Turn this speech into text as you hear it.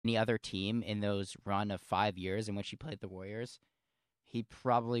any other team in those run of 5 years in which he played the Warriors, he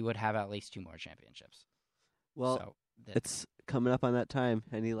probably would have at least 2 more championships. Well, it's coming up on that time.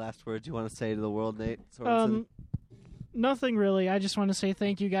 Any last words you want to say to the world, Nate Sorensen? Nothing really. I just want to say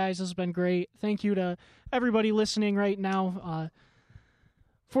thank you, guys. This has been great. Thank you to everybody listening right now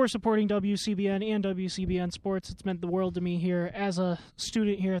for supporting WCBN and WCBN Sports. It's meant the world to me here as a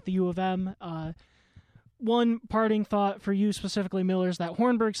student here at the U of M. One parting thought for you specifically, Miller, is that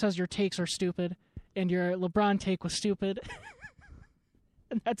Hornberg says your takes are stupid, and your LeBron take was stupid.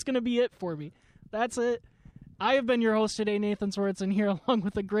 And that's going to be it for me. That's it. I have been your host today, Nathan Sorensen, here along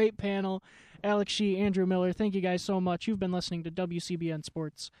with a great panel, Alex Shee, Andrew Miller. Thank you guys so much. You've been listening to WCBN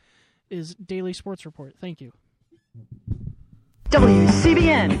Sports' Daily Sports Report. Thank you.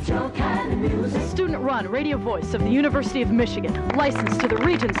 WCBN, student-run radio voice of the University of Michigan, licensed to the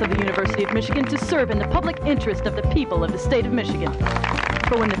Regents of the University of Michigan to serve in the public interest of the people of the state of Michigan.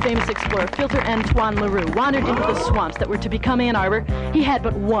 For when the famous explorer Filter Antoine LaRue wandered into the swamps that were to become Ann Arbor, he had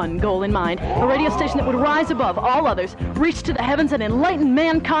but one goal in mind, a radio station that would rise above all others, reach to the heavens, and enlighten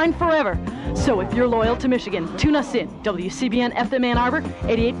mankind forever. So if you're loyal to Michigan, tune us in, WCBN FM Ann Arbor,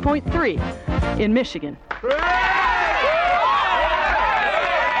 88.3 in Michigan.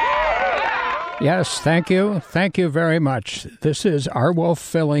 Yes, thank you. Thank you very much. This is R. Wolf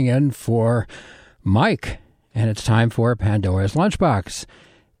filling in for Mike, and it's time for Pandora's Lunchbox,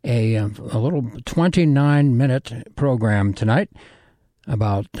 a little 29-minute program tonight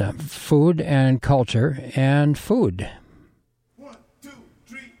about food and culture and food. 1, 2,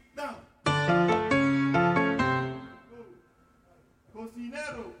 3, now.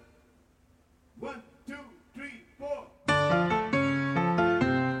 Cocinero. 1, 2, 3, 4.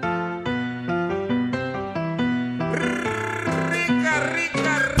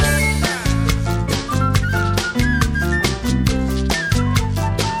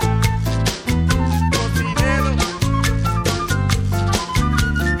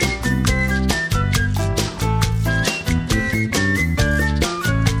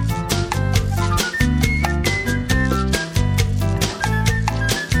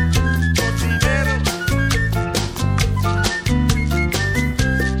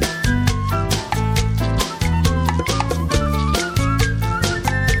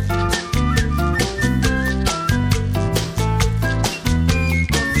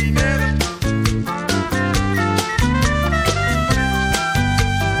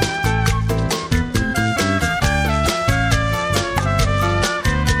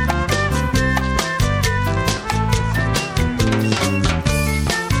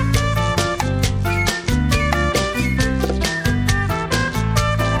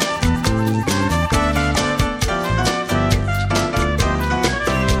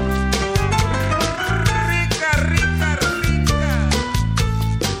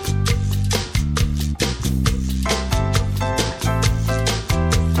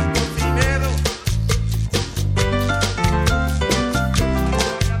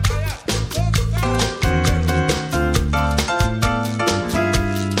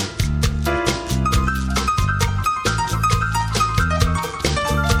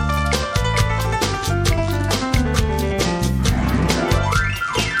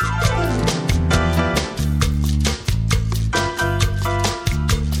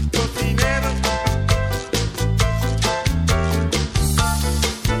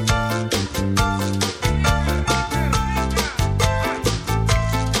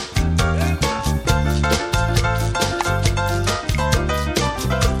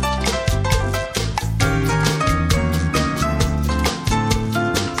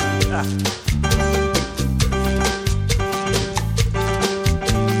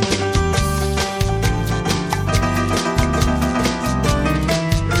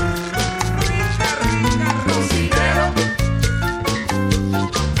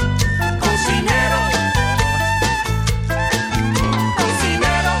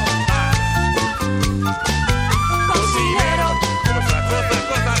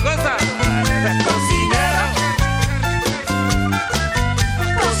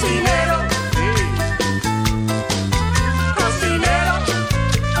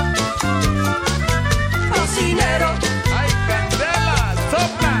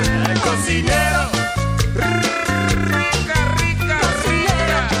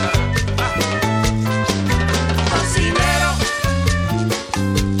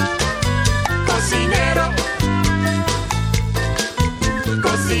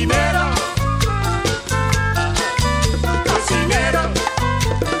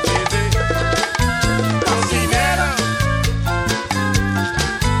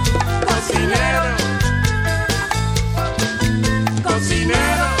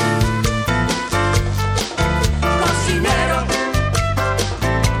 Cocinero.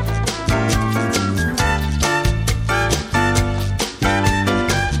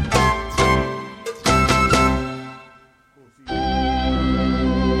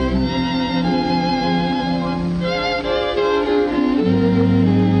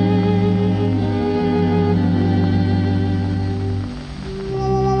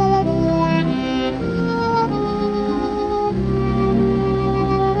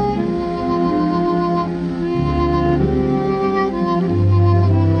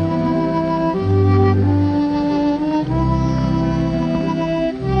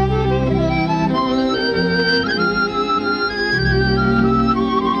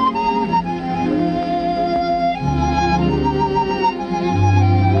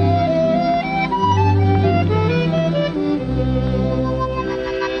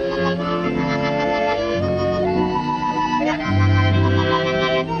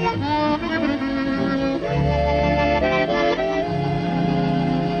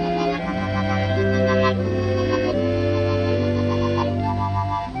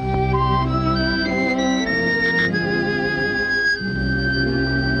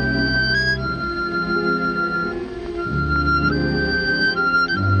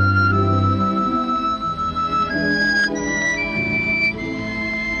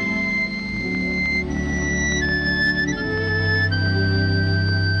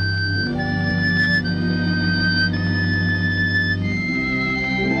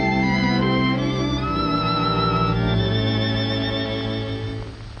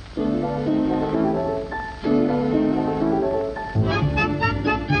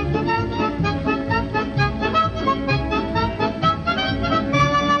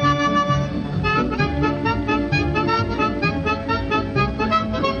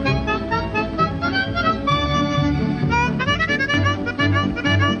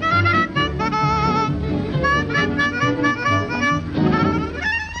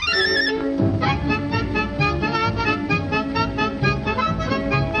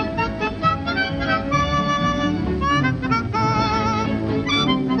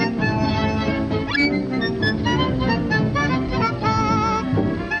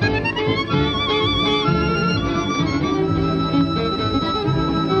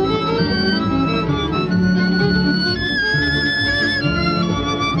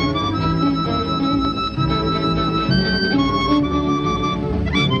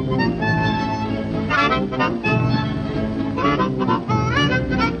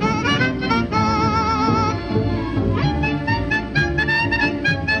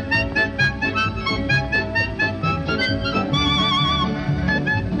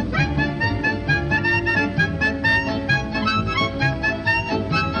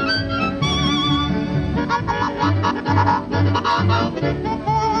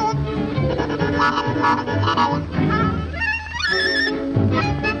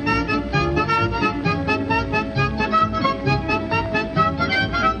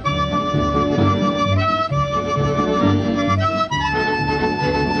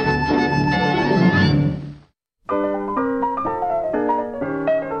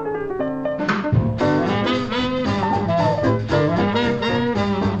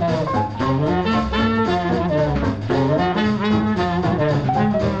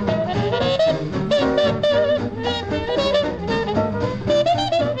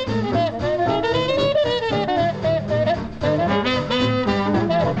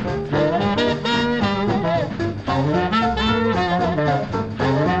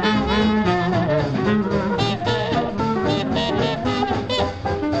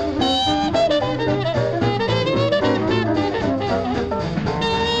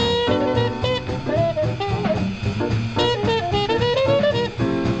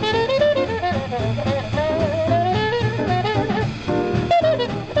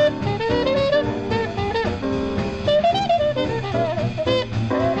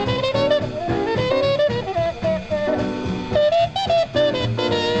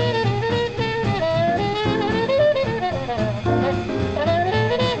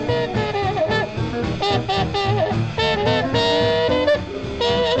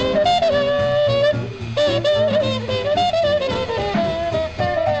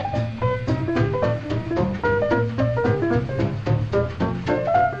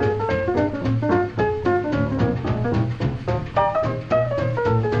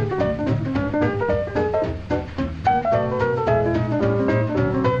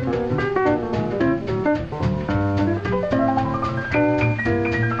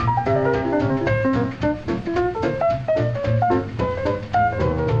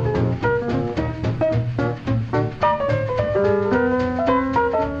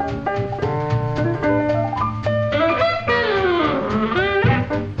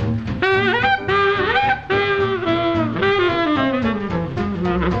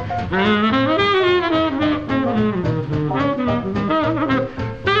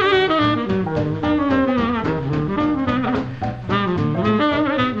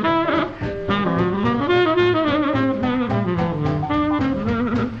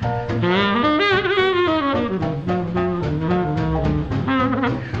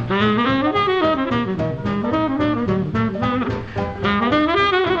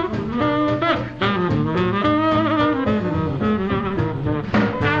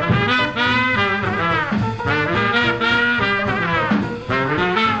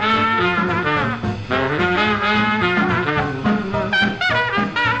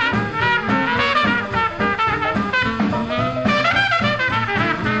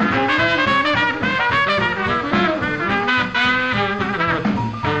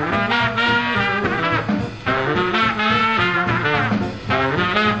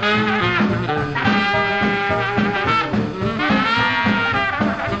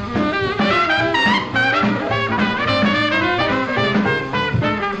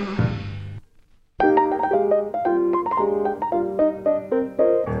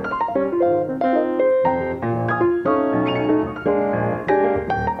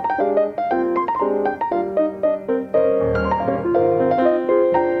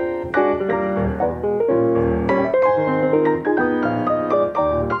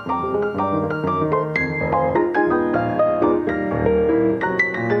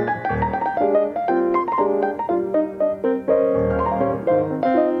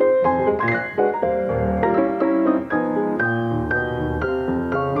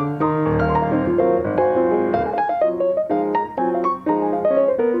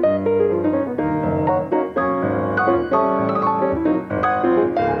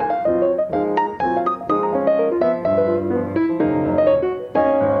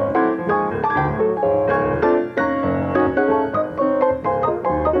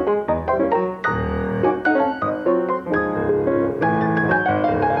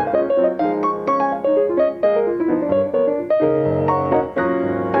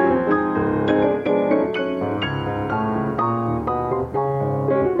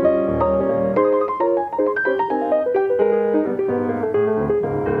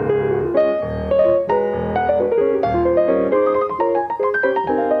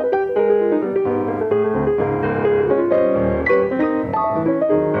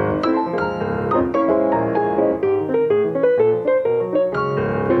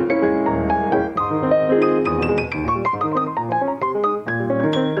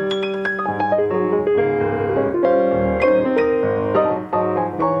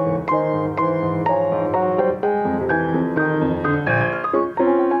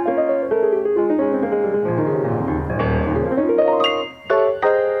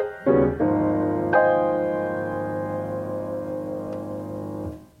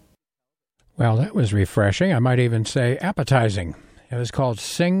 Well, that was refreshing. I might even say appetizing. It was called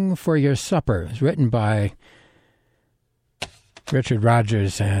Sing for Your Supper. It was written by Richard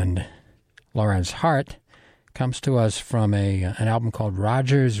Rodgers and Lawrence Hart. Comes to us from an album called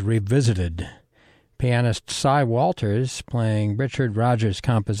Rodgers Revisited. Pianist Cy Walters playing Richard Rodgers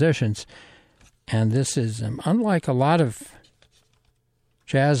compositions. And this is, unlike a lot of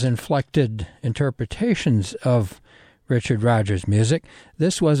jazz-inflected interpretations of Richard Rodgers' music,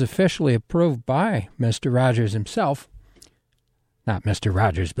 this was officially approved by Mr. Rodgers himself. Not Mr.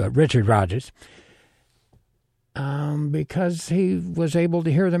 Rodgers, but Richard Rodgers. Because he was able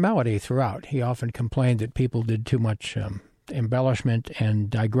to hear the melody throughout. He often complained that people did too much embellishment and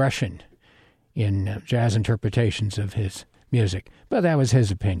digression in jazz interpretations of his music. But that was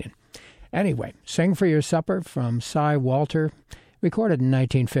his opinion. Anyway, Sing for Your Supper from Cy Walter, recorded in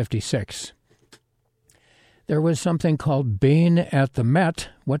 1956. There was something called Bean at the Met.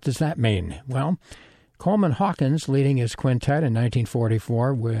 What does that mean? Well, Coleman Hawkins leading his quintet in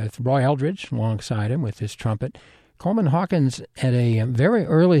 1944 with Roy Eldridge alongside him with his trumpet. Coleman Hawkins, at a very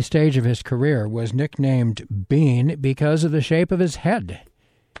early stage of his career, was nicknamed Bean because of the shape of his head.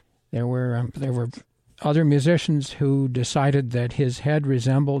 There were other musicians who decided that his head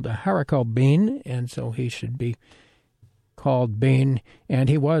resembled a haricot bean, and so he should be called Bean, and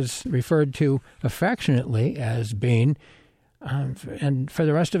he was referred to affectionately as Bean, and for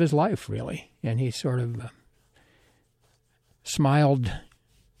the rest of his life, really. And he sort of smiled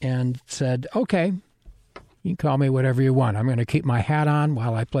and said, okay, you can call me whatever you want. I'm going to keep my hat on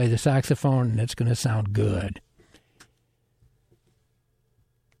while I play the saxophone, and it's going to sound good.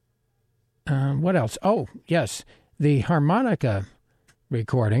 What else? Oh, yes, the harmonica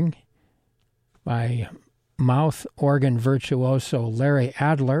recording by mouth organ virtuoso Larry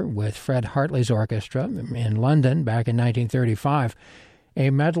Adler with Fred Hartley's orchestra in London back in 1935.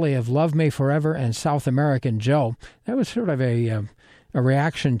 A medley of Love Me Forever and South American Joe. That was sort of a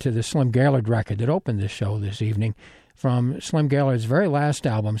reaction to the Slim Gaillard record that opened the show this evening from Slim Gaillard's very last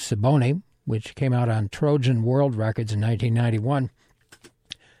album, Siboney, which came out on Trojan World Records in 1991.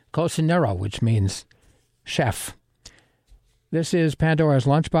 Cocinero, which means chef. This is Pandora's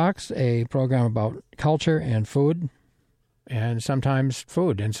Lunchbox, a program about culture and food, and sometimes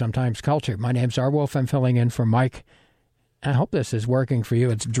culture. My name's Arwolf. I'm filling in for Mike. I hope this is working for you.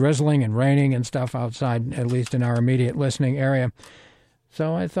 It's drizzling and raining and stuff outside, at least in our immediate listening area.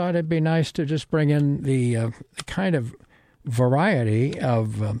 So I thought it'd be nice to just bring in the kind of variety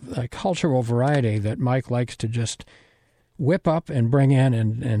of cultural variety that Mike likes to just whip up and bring in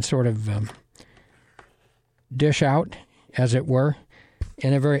and sort of dish out, as it were,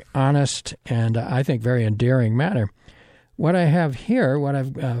 in a very honest and I think very endearing manner. What I have here,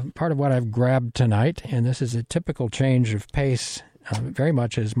 part of what I've grabbed tonight, and this is a typical change of pace, very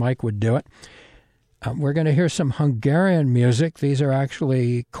much as Mike would do it. We're going to hear some Hungarian music. These are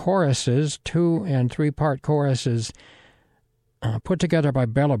actually choruses, 2- and 3-part choruses put together by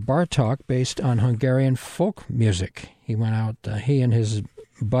Bela Bartok based on Hungarian folk music. He and his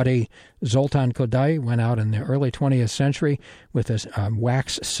buddy Zoltán Kodály went out in the early 20th century with a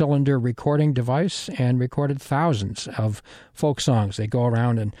wax cylinder recording device and recorded thousands of folk songs. They go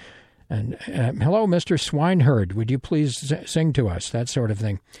around and hello, Mr. Swineherd, would you please sing to us? That sort of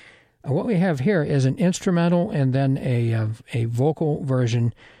thing. What we have here is an instrumental and then a vocal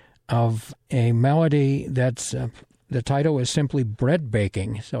version of a melody that's the title is simply Bread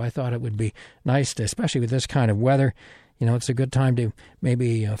Baking. So I thought it would be nice to, especially with this kind of weather, it's a good time to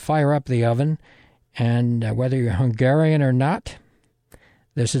maybe fire up the oven. And whether you're Hungarian or not,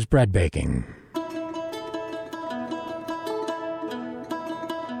 this is Bread Baking.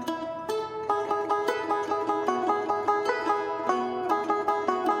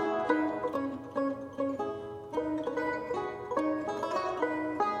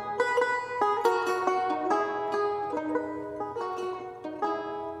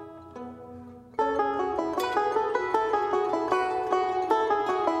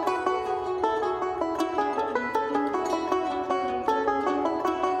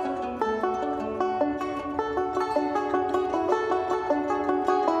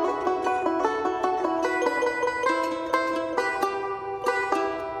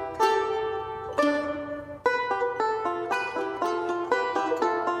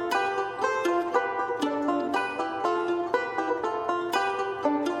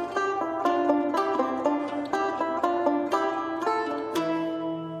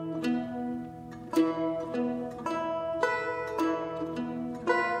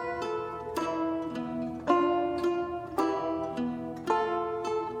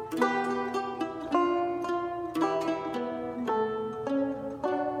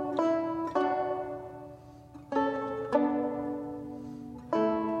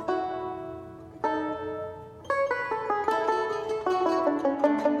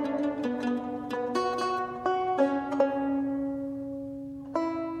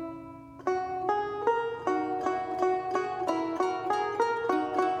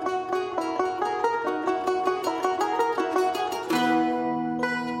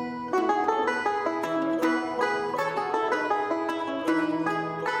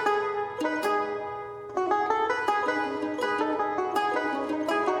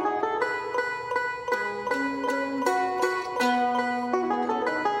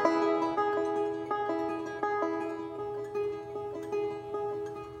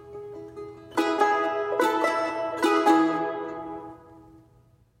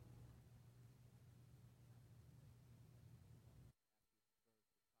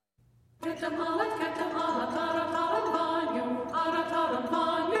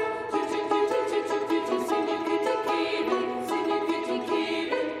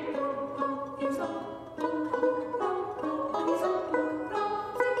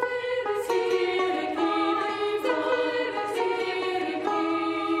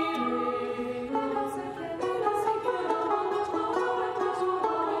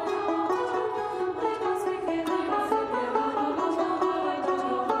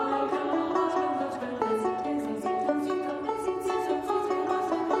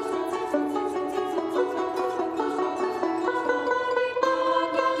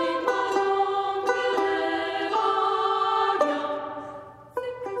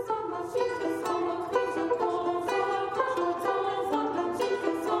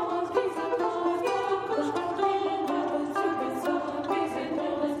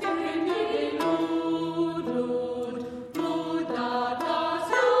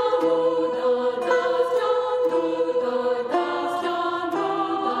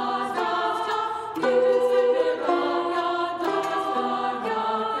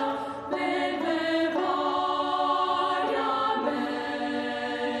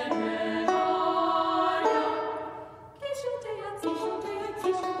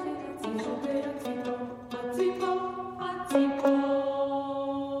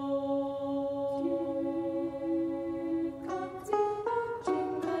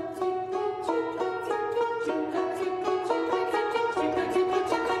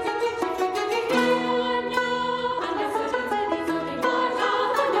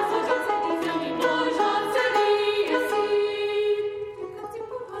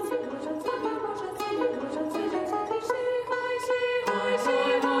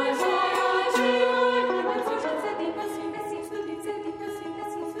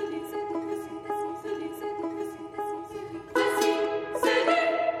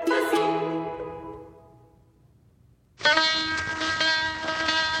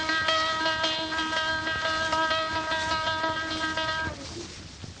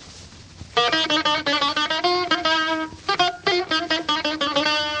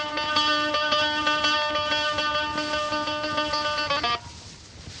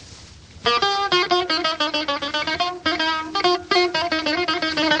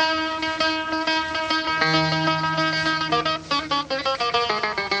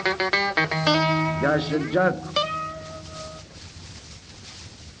 Jack.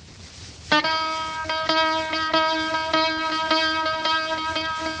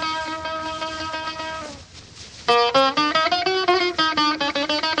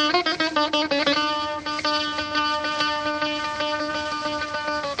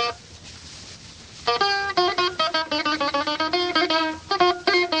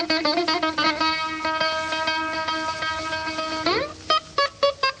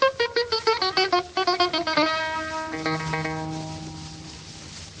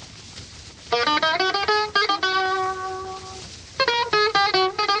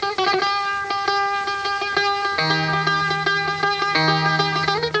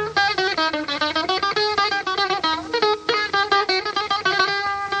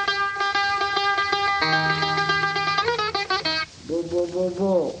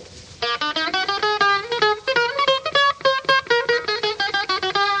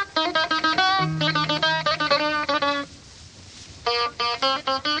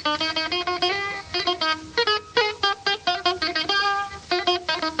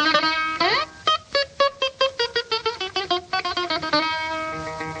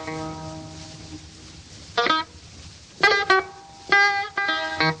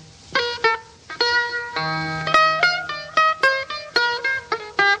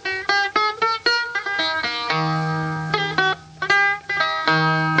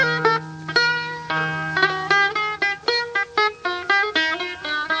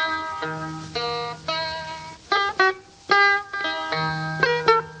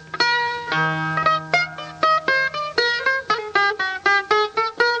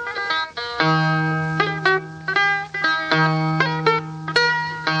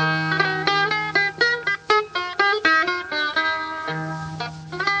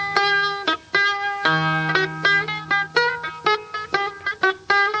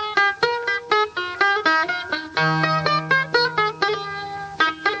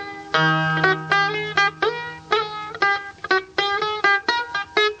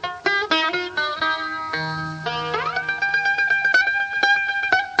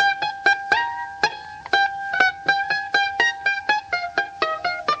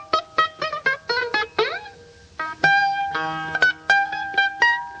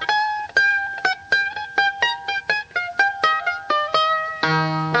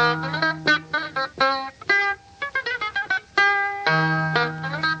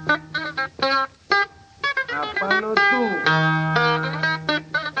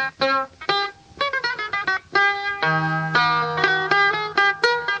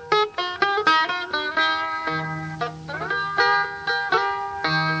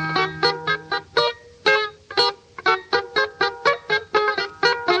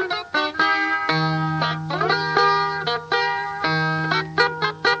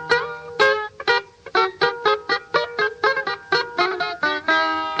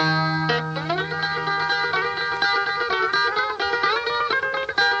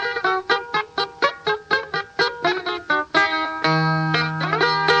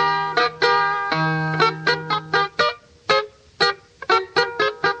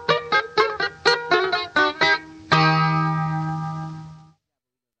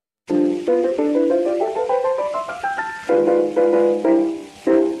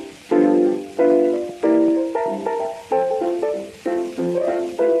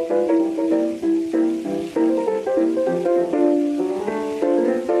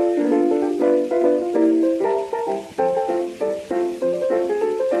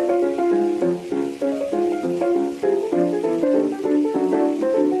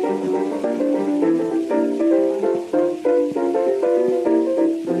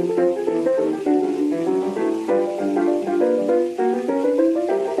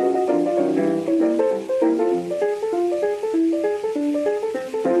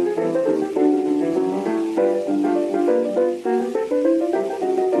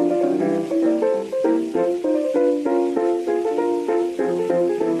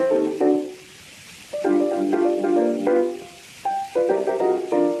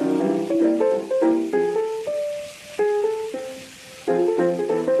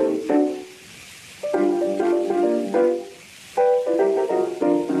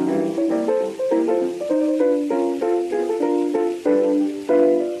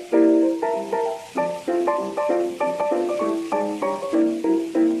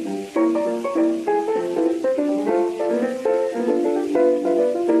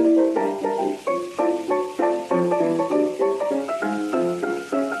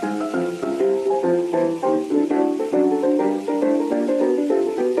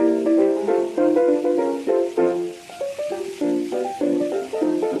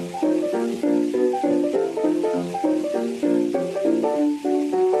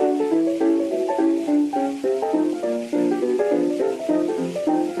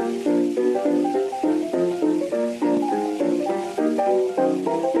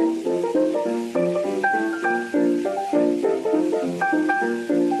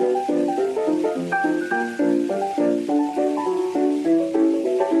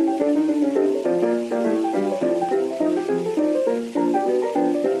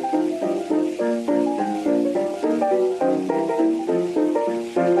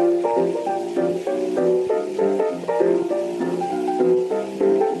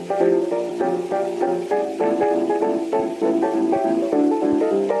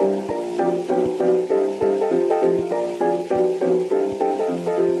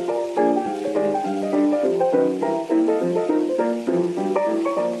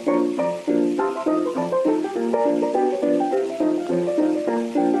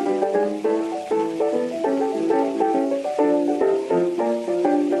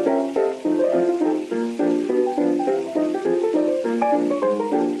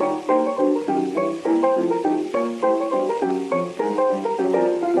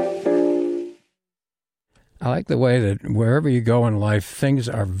 I like the way that wherever you go in life, things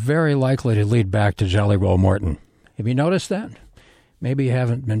are very likely to lead back to Jelly Roll Morton. Have you noticed that? Maybe you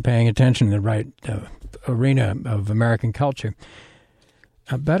haven't been paying attention to the right arena of American culture.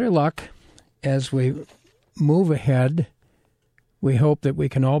 Better luck as we move ahead. We hope that we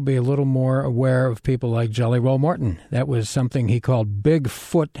can all be a little more aware of people like Jelly Roll Morton. That was something he called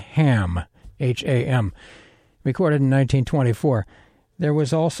Bigfoot Ham, H-A-M, recorded in 1924. There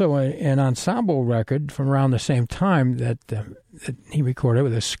was also an ensemble record from around the same time that he recorded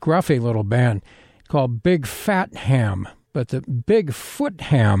with a scruffy little band called Big Fat Ham. But the Bigfoot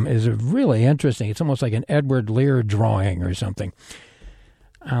Ham is really interesting. It's almost like an Edward Lear drawing or something.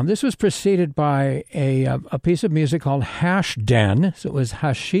 This was preceded by a piece of music called Hash Den. So it was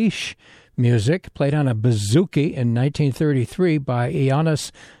hashish music played on a bouzouki in 1933 by Ioannis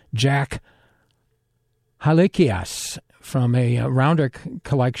Jack Halikias from a rounder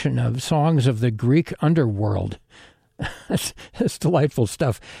collection of songs of the Greek underworld. That's delightful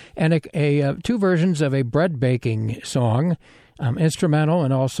stuff. And two versions of a bread baking song, instrumental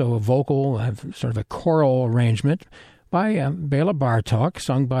and also a vocal, sort of a choral arrangement by Bela Bartok,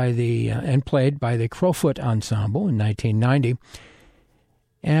 sung by and played by the Crowfoot Ensemble in 1990.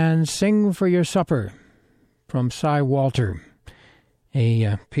 And Sing for Your Supper from Cy Walter,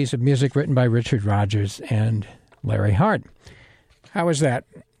 a piece of music written by Richard Rodgers and Larry Hart. How was that?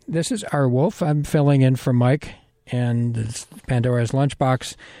 This is R. Wolf. I'm filling in for Mike and it's Pandora's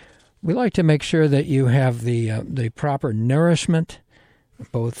Lunchbox. We like to make sure that you have the proper nourishment,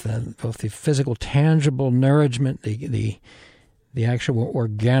 both the physical, tangible nourishment, the actual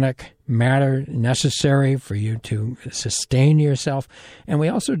organic matter necessary for you to sustain yourself. And we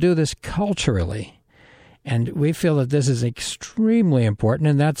also do this culturally. And we feel that this is extremely important,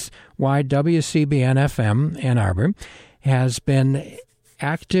 and that's why WCBN-FM Ann Arbor has been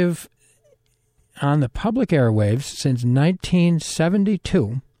active on the public airwaves since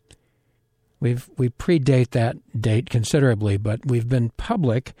 1972, We predate that date considerably, but we've been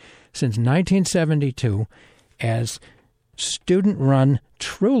public since 1972 as student-run,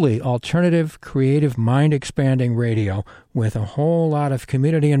 truly alternative, creative, mind-expanding radio with a whole lot of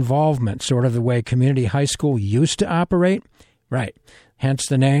community involvement, sort of the way community high school used to operate. Right, hence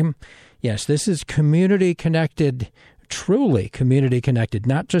the name. Yes, this is community-connected, truly community-connected,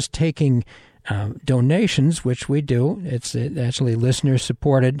 not just taking donations, which we do. It's actually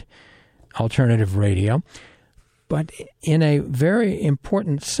listener-supported alternative radio. But in a very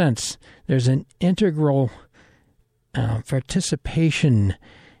important sense, there's an integral participation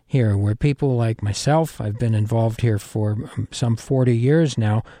here where people like myself, I've been involved here for some 40 years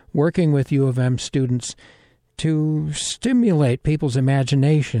now, working with U of M students to stimulate people's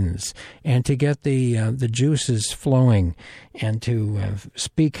imaginations and to get the juices flowing and to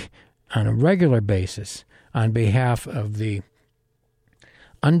speak on a regular basis on behalf of the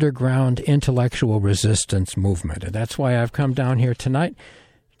underground intellectual resistance movement. And that's why I've come down here tonight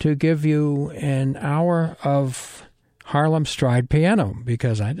to give you an hour of Harlem Stride piano,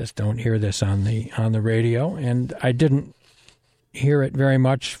 because I just don't hear this on the radio, and I didn't hear it very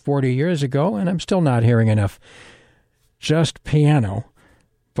much 40 years ago, and I'm still not hearing enough just piano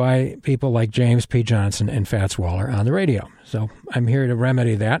by people like James P. Johnson and Fats Waller on the radio. So I'm here to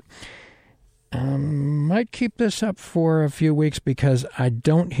remedy that. Might keep this up for a few weeks because I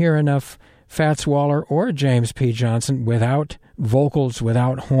don't hear enough Fats Waller or James P. Johnson without vocals,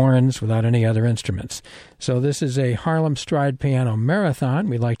 without horns, without any other instruments. So this is a Harlem Stride piano marathon.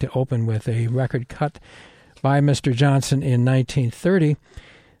 We like to open with a record cut by Mr. Johnson in 1930.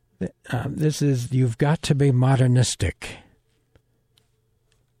 This is You've Got to Be Modernistic.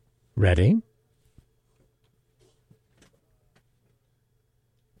 Ready?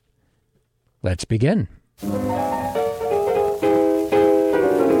 Let's begin.